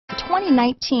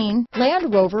2019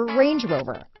 Land Rover Range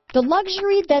Rover. The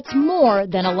luxury that's more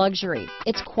than a luxury.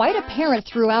 It's quite apparent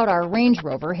throughout our Range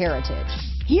Rover heritage.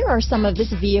 Here are some of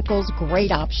this vehicle's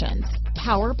great options: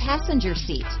 power passenger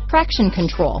seat, traction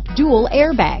control, dual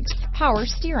airbags, power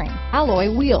steering,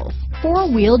 alloy wheels,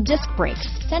 four-wheel disc brakes,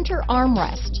 center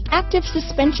armrest, active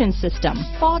suspension system,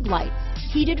 fog lights,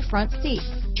 heated front seats,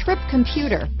 trip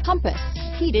computer, compass,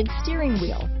 heated steering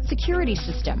wheel, security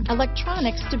system,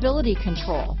 electronic stability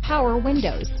control, power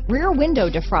windows, rear window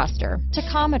defroster,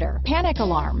 tachometer, panic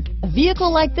alarm. A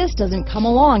vehicle like this doesn't come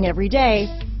along every day.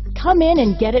 Come in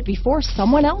and get it before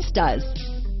someone else does.